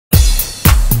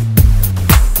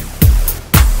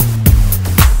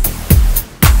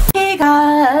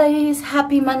Guys,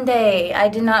 happy Monday. I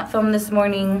did not film this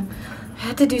morning. I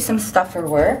had to do some stuff for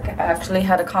work. I actually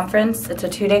had a conference. It's a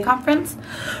 2-day conference.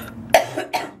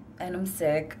 And I'm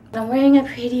sick. I'm wearing a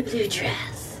pretty blue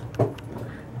dress.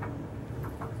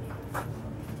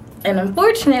 And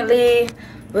unfortunately, it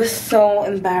was so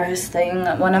embarrassing.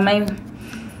 One of my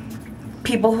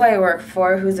people who I work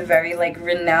for, who's a very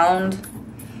renowned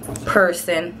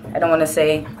person, I don't want to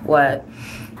say what,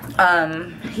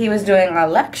 he was doing a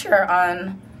lecture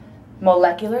on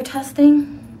molecular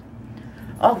testing.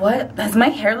 Oh, what? Does my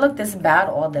hair look this bad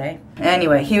all day?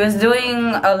 Anyway, he was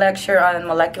doing a lecture on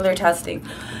molecular testing,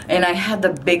 and I had the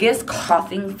biggest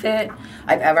coughing fit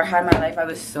I've ever had in my life. I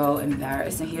was so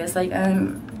embarrassed, and he was like,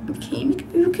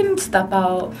 you can step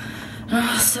out. And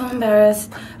I was so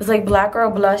embarrassed. It was like black girl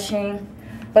blushing.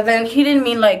 But then he didn't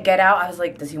mean get out. I was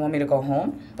like, does he want me to go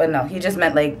home? But no, he just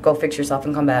meant go fix yourself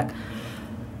and come back.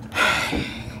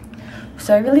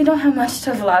 So I really don't have much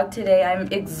to vlog today. I'm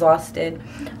exhausted.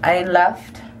 I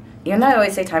left, even though I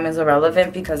always say time is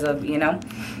irrelevant because of,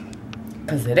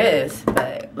 because it is.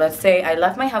 But let's say I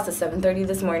left my house at 7:30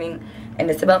 this morning, and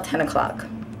it's about 10 o'clock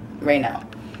right now.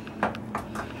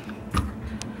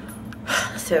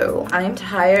 So I'm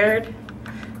tired,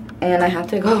 and I have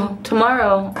to go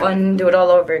tomorrow and do it all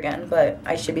over again, but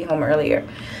I should be home earlier.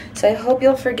 So I hope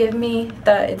you'll forgive me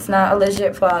that it's not a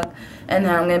legit vlog, and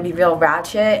that I'm going to be real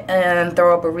ratchet and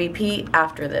throw up a repeat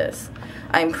after this.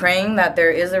 I'm praying that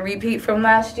there is a repeat from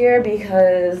last year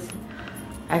because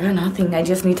I got nothing. I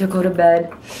just need to go to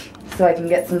bed so I can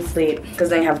get some sleep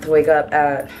because I have to wake up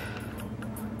at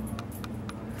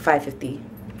 5:50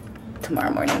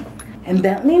 tomorrow morning. And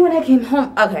Bentley, when I came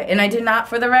home, okay, and I did not,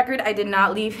 for the record, I did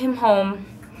not leave him home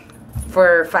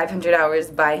for 500 hours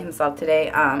by himself today.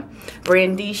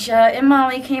 Brandisha and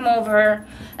Molly came over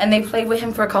and they played with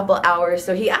him for a couple hours,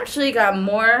 so he actually got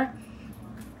more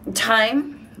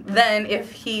time than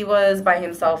if he was by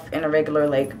himself in a regular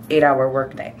 8-hour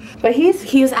workday. But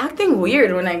he was acting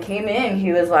weird when I came in.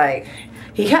 He was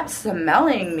he kept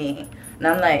smelling me, and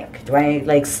I'm like, do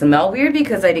I smell weird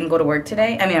because I didn't go to work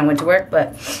today? I mean, I went to work,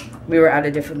 but we were at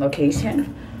a different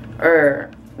location,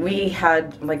 or we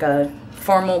had a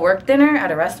formal work dinner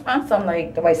at a restaurant. So I'm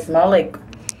like, do I smell like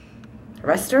a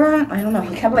restaurant? I don't know.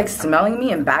 He kept smelling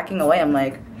me and backing away. I'm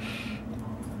like,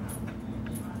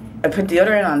 I put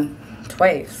deodorant on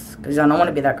twice because I don't want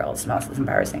to be that girl that smells. It's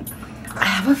embarrassing. I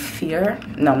have a fear.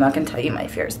 No, I'm not gonna tell you my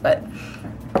fears, but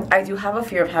I do have a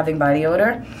fear of having body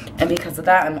odor, and because of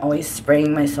that, I'm always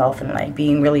spraying myself and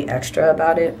being really extra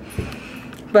about it.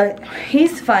 But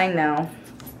he's fine now.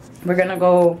 We're gonna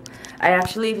go. I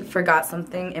actually forgot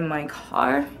something in my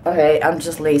car. Okay, I'm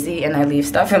just lazy and I leave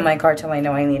stuff in my car till I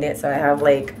know I need it. So I have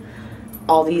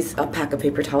all these, a pack of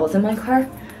paper towels in my car,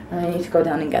 and I need to go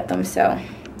down and get them. So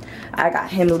I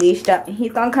got him leashed up and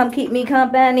he's gonna come keep me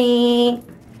company.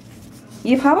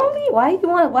 You probably,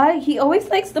 why? He always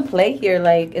likes to play here.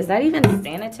 Is that even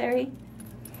sanitary?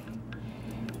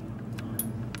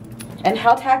 And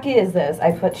how tacky is this?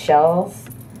 I put shells,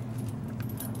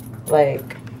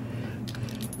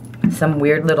 some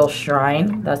weird little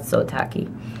shrine. That's so tacky.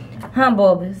 Huh,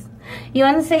 Bulbous? You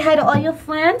want to say hi to all your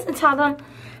friends and tell them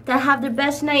that have the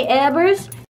best night ever?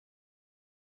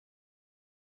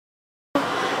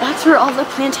 That's where all the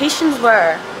plantations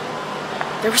were.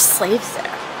 There were slaves there.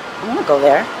 I want to go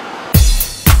there.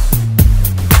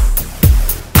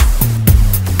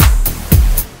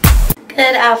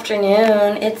 Good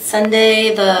afternoon. It's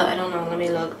Sunday, I don't know, let me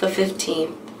look, the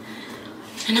 15th.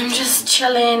 And I'm just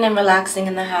chilling and relaxing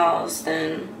in the house,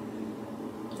 and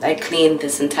I cleaned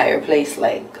this entire place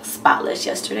spotless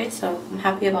yesterday, so I'm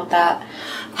happy about that.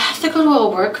 I have to go to a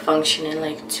work function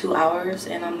in 2 hours,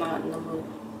 and I'm not in the mood.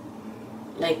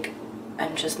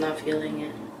 I'm just not feeling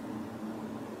it.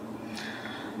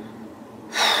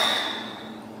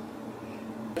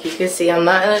 You can see I'm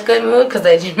not in a good mood because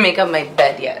I didn't make up my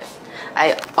bed yet.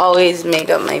 I always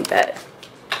make up my bed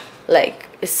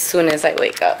as soon as I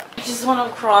wake up. I just want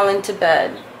to crawl into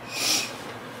bed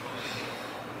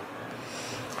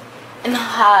and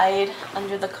hide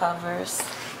under the covers.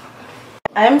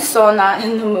 I'm so not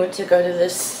in the mood to go to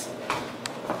this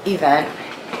event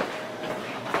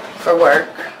for work.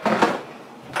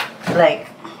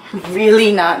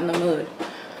 Really not in the mood.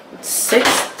 It's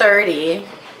 6:30.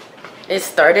 It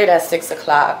started at 6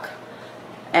 o'clock.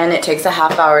 And it takes a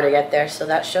half hour to get there. So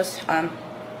that's just,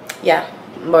 yeah,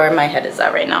 where my head is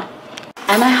at right now.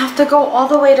 And I have to go all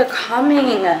the way to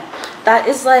Cumming. That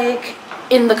is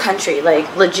in the country,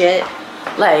 legit,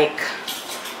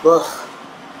 ugh.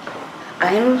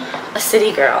 I'm a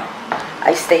city girl.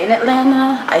 I stay in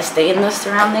Atlanta. I stay in the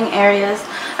surrounding areas.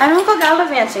 I don't go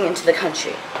gallivanting into the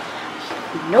country.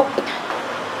 Nope.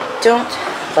 Don't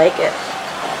like it.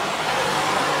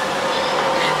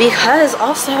 Because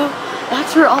also,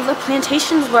 that's where all the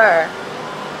plantations were.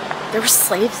 There were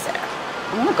slaves there.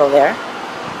 I want to go there.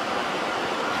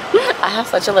 I have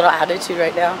such a little attitude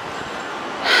right now.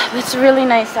 But it's really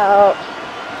nice out.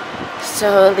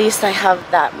 So at least I have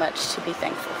that much to be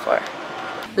thankful for.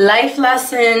 Life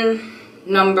lesson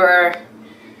number,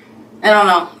 I don't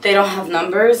know, they don't have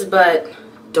numbers, but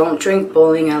don't drink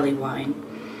bowling alley wine.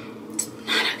 It's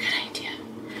not a good idea,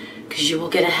 because you will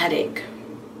get a headache.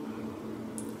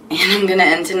 And I'm gonna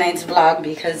end tonight's vlog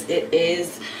because it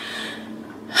is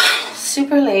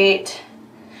super late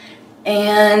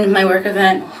and my work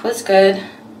event was good.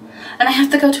 And I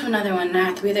have to go to another one. I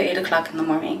have to be there 8 o'clock in the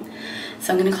morning.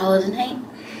 So I'm gonna call it a night.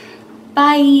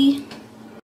 Bye.